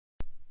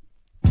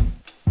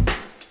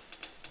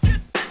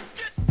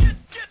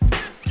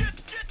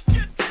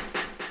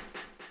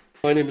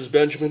my name is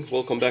Benjamin.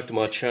 Welcome back to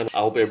my channel. I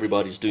hope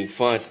everybody's doing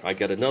fine. I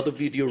got another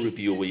video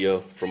review here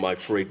from my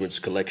fragrance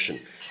collection.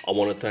 I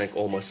want to thank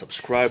all my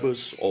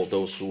subscribers, all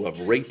those who have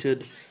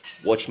rated,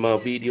 watched my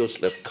videos,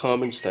 left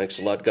comments. Thanks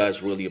a lot,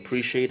 guys. Really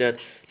appreciate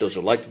that. Those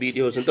who liked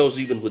videos and those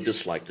even who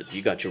disliked it.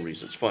 You got your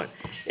reasons. Fine.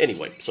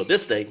 Anyway, so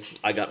this day,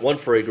 I got one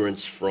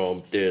fragrance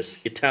from this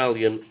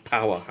Italian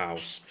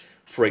powerhouse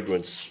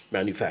fragrance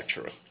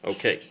manufacturer.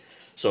 Okay,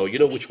 so you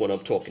know which one I'm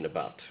talking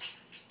about.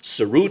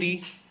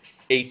 Cerruti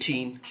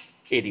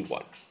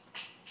 1881.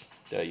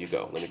 There you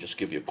go. Let me just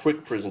give you a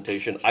quick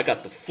presentation. I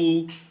got the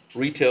full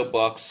retail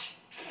box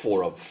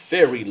for a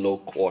very low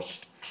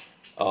cost.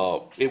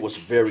 It was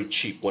very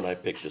cheap when I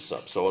picked this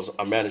up, so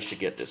I managed to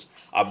get this.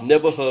 I've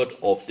never heard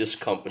of this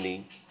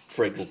company,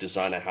 fragrance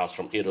designer house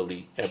from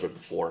Italy, ever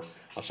before.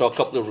 I saw a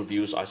couple of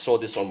reviews. I saw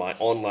this on my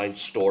online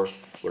store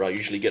where I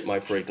usually get my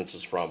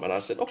fragrances from, and I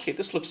said, okay,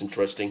 this looks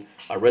interesting.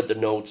 I read the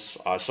notes,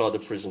 I saw the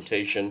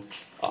presentation,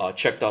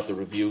 checked out the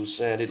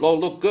reviews, and it all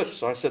looked good.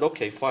 So I said,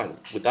 okay, fine.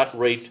 With that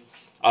rate,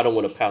 I don't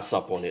want to pass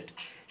up on it.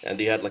 And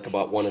they had like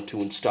about one or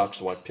two in stock,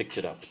 so I picked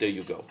it up. There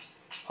you go.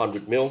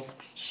 100 mil,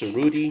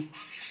 Cerruti,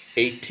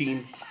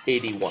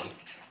 1881.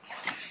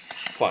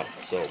 Fine,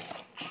 so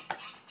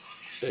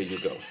there you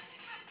go.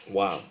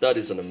 Wow, that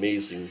is an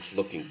amazing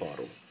looking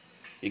bottle.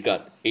 You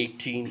got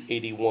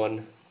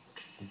 1881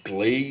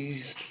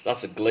 glazed.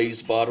 That's a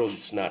glazed bottle.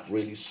 It's not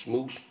really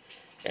smooth.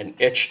 And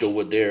etched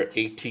over there,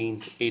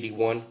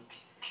 1881.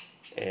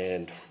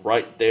 And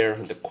right there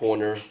in the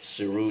corner,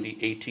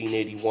 Cerruti,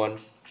 1881.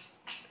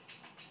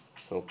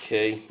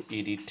 Okay,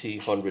 EDT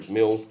 100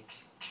 mil.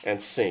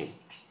 And same.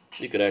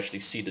 You could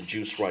actually see the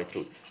juice right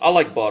through it. I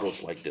like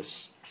bottles like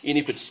this.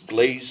 Even if it's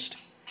glazed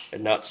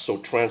and not so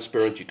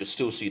transparent, you can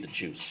still see the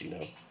juice, you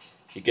know.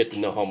 You get to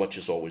know how much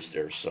is always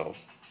there. So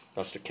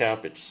that's the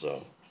cap. It's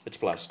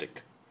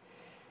plastic.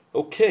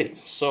 Okay,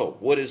 so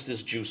what is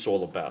this juice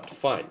all about?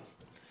 Fine.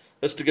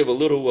 Let's give a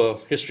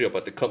little history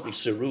about the company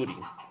Cerruti.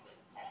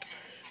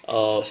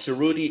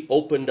 Cerruti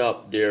opened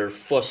up their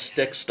first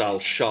textile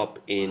shop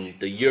in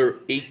the year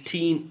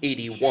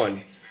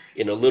 1881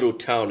 in a little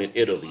town in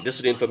Italy. This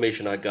is the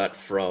information I got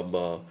from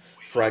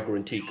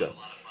Fragrantica.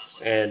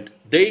 And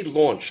they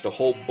launched a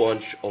whole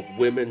bunch of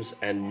women's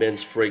and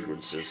men's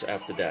fragrances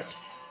after that.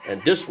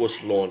 And this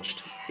was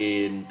launched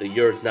in the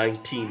year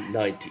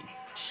 1990,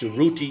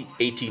 Cerruti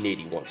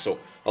 1881. So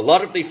a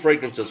lot of the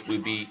fragrances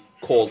will be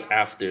called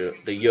after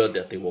the year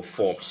that they were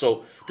formed.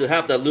 So to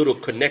have that little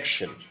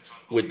connection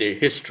with their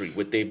history,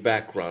 with their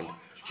background,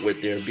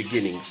 with their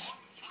beginnings.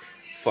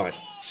 Fine.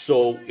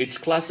 So it's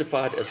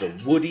classified as a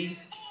woody,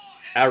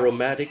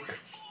 aromatic,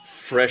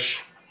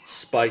 fresh,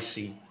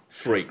 spicy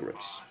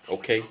fragrance.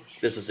 Okay,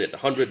 this is it.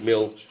 100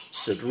 mil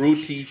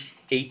Cerruti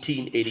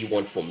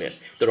 1881 for men.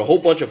 There are a whole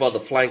bunch of other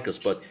flankers,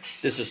 but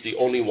this is the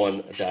only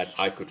one that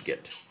I could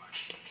get.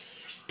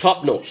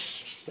 Top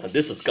notes. Now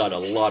this has got a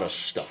lot of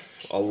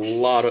stuff, a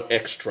lot of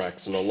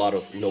extracts and a lot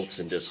of notes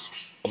in this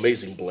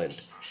amazing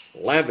blend.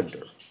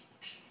 Lavender,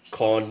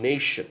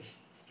 carnation,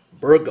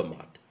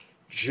 bergamot,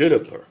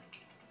 juniper,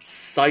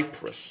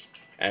 cypress,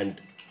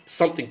 and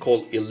something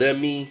called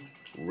elemi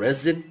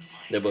resin.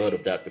 Never heard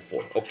of that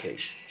before. Okay.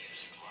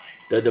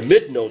 The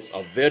mid notes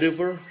are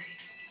vetiver,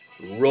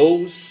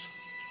 rose,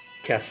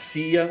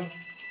 cassia,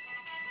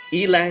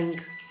 ylang,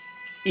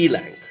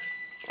 ylang.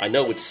 I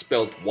know it's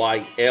spelled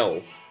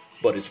Y-L,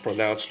 but it's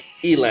pronounced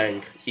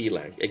ylang,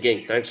 ylang.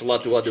 Again, thanks a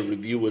lot to other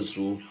reviewers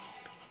who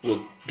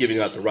were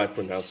giving out the right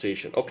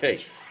pronunciation.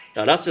 Okay,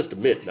 now that's just the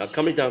mid. Now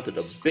coming down to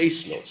the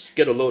base notes,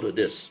 get a load of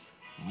this.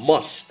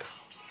 Musk,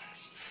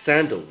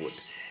 sandalwood,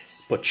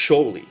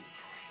 patchouli,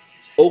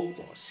 oak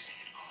moss,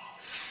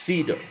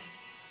 cedar,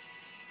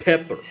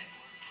 pepper,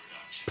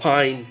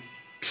 pine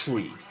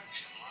tree.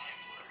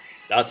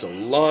 That's a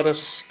lot of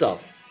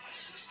stuff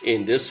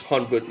in this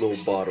 100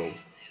 ml bottle.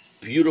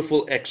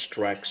 Beautiful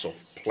extracts of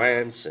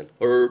plants and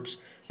herbs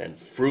and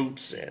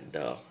fruits and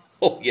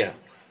oh yeah,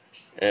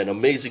 an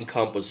amazing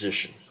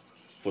composition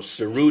for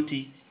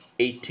Cerruti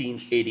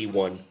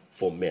 1881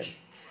 for men.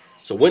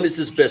 So when is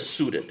this best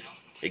suited?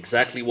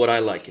 Exactly what I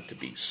like it to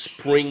be.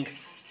 Spring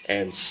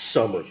and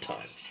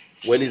summertime.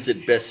 When is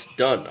it best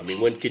done? I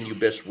mean, when can you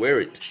best wear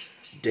it?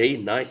 Day,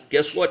 night?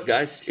 Guess what,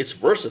 guys? It's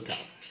versatile.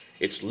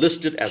 It's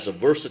listed as a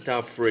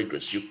versatile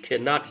fragrance. You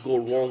cannot go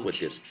wrong with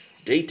this.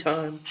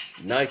 Daytime,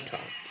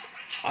 nighttime.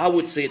 I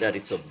would say that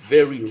it's a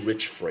very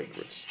rich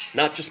fragrance.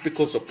 Not just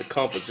because of the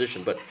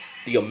composition, but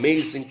the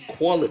amazing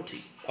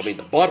quality. I mean,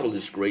 the bottle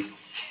is great.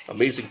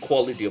 Amazing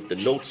quality of the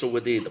notes over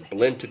there, the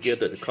blend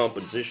together, the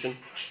composition.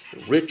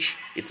 Rich.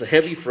 It's a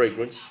heavy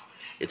fragrance.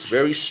 It's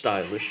very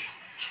stylish.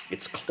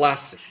 It's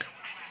classic.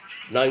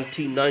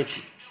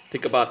 1990.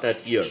 Think about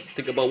that year.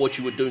 Think about what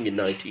you were doing in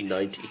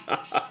 1990.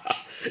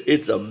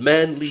 It's a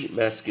manly,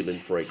 masculine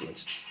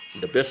fragrance.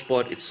 The best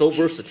part, it's so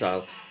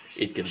versatile,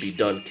 it can be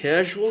done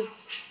casual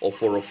or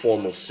for a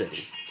formal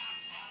setting.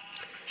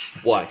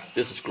 Why?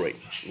 This is great.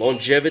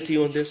 Longevity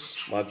on this,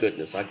 my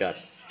goodness, I got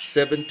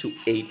 7 to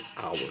 8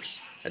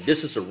 hours. And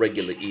this is a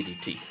regular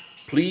EDT.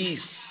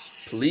 Please,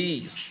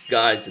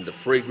 guys in the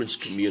fragrance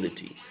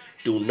community,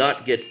 Do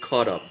not get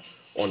caught up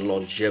on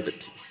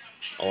longevity.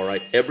 All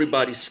right,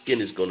 everybody's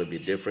skin is going to be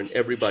different.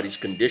 Everybody's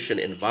condition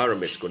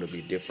environment is going to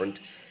be different,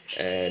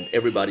 and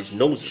everybody's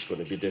nose is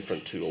going to be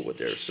different too over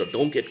there. So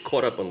don't get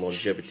caught up on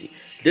longevity.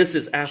 This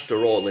is,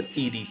 after all, an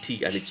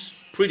EDT, and it's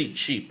pretty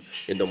cheap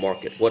in the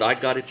market. What I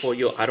got it for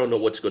you, I don't know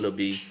what's going to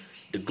be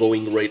the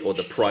going rate or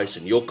the price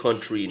in your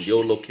country, in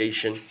your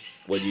location,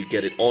 whether you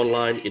get it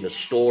online, in a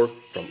store,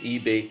 from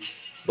eBay.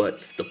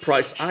 But the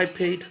price I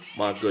paid,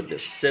 my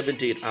goodness,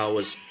 78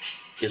 hours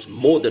is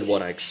more than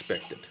what I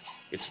expected.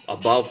 It's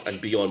above and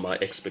beyond my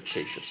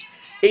expectations.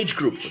 Age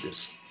group for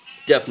this,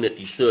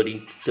 definitely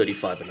 30,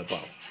 35 and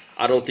above.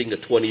 I don't think a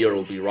 20-year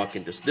will be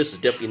rocking this. This is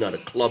definitely not a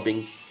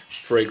clubbing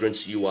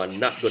fragrance. You are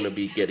not going to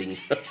be getting,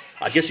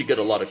 I guess you get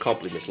a lot of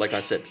compliments. Like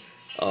I said,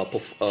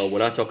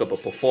 when I talk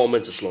about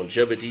performance, it's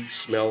longevity,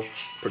 smell,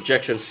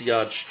 projection,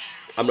 sillage.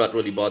 I'm not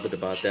really bothered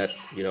about that.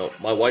 You know,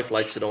 my wife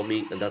likes it on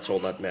me, and that's all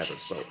that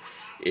matters. So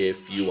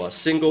if you are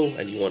single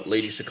and you want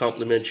ladies to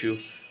compliment you,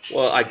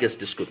 well, I guess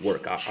this could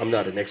work. I'm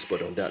not an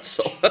expert on that,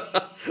 so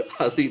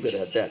I'll leave it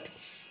at that.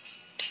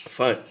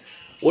 Fine.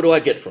 What do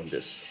I get from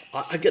this?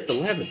 I get the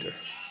lavender.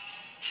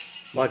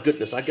 My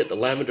goodness, I get the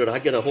lavender, and I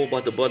get a whole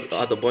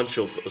other bunch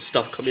of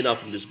stuff coming out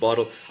from this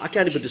bottle. I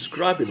can't even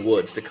describe in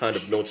words the kind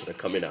of notes that are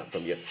coming out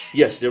from here.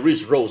 Yes, there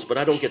is rose, but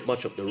I don't get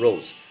much of the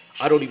rose.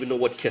 I don't even know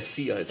what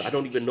cassia is. I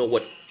don't even know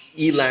what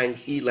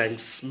ylang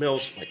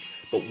smells like.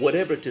 But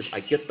whatever it is, I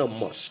get the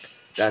musk.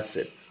 That's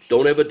it.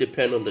 Don't ever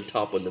depend on the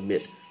top or the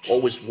mid.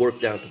 Always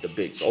work down to the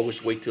base.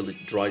 Always wait till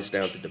it dries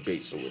down to the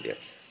base over there.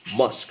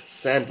 Musk,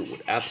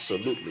 sandalwood,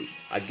 absolutely.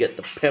 I get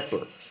the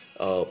pepper.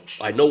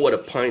 I know what a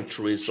pine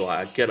tree is, so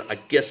I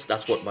guess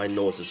that's what my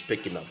nose is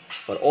picking up.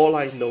 But all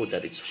I know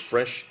that it's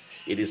fresh,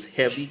 it is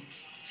heavy,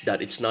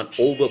 that it's not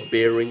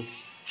overbearing,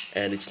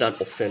 and it's not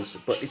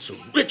offensive. But it's a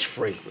rich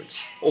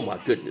fragrance. Oh my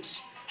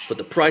goodness. For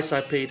the price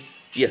I paid,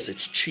 yes,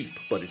 it's cheap,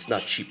 but it's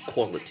not cheap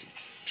quality.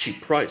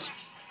 Cheap price,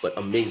 but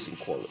amazing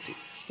quality.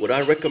 Would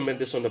I recommend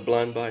this on the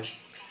blind buy?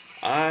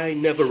 I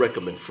never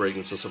recommend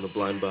fragrances on the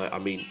blind buy. I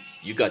mean,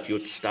 you got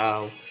your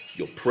style,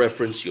 your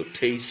preference, your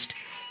taste,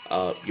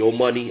 your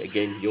money,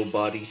 again, your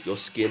body, your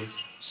skin.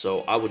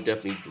 So I would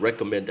definitely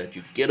recommend that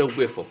you get a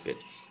whiff of it.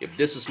 If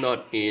this is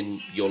not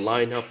in your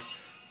lineup,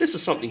 this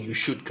is something you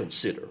should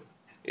consider.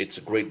 It's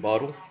a great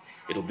bottle.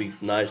 It'll be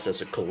nice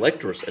as a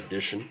collector's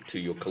addition to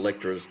your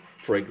collector's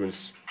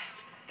fragrance.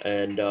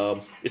 And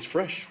it's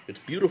fresh. It's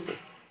beautiful.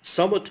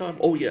 Summertime,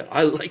 oh yeah,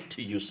 I like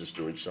to use this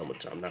during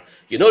summertime. Now,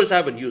 you notice I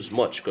haven't used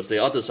much because the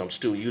others I'm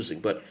still using,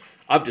 but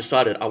I've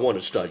decided I want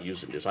to start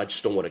using this. I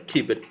just don't want to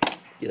keep it,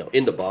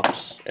 in the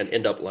box and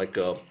end up like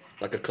a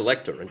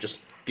collector and just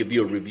give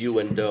you a review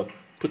and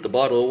put the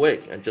bottle away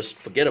and just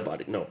forget about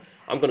it. No,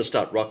 I'm going to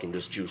start rocking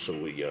this juice,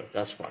 so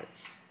that's fine.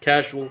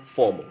 Casual,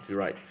 formal, you're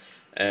right.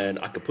 And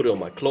I could put it on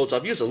my clothes.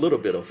 I've used a little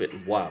bit of it,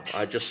 and wow,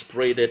 I just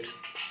sprayed it,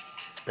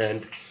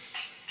 and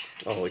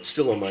oh, it's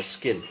still on my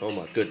skin. Oh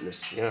my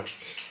goodness. Yeah,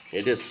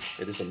 it is.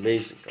 It is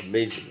amazing,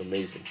 amazing,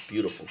 amazing.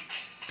 Beautiful,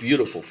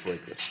 beautiful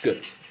fragrance.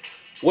 Good.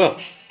 Well,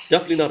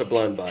 definitely not a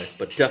blind buy,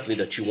 but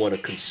definitely that you want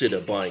to consider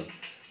buying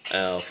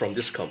from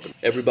this company.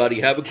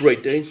 Everybody have a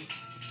great day.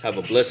 Have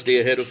a blessed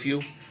day ahead of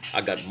you.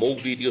 I got more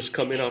videos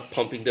coming out,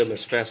 pumping them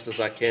as fast as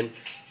I can.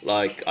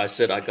 Like I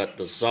said, I got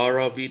the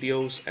Zara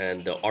videos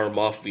and the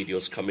Armaf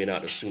videos coming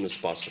out as soon as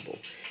possible.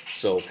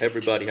 So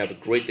everybody have a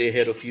great day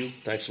ahead of you.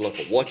 Thanks a lot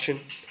for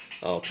watching.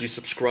 Please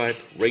subscribe,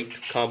 rate,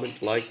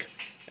 comment, like,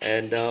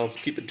 and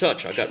keep in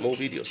touch. I got more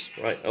videos.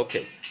 Right,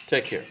 okay.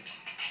 Take care.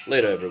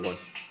 Later, everyone.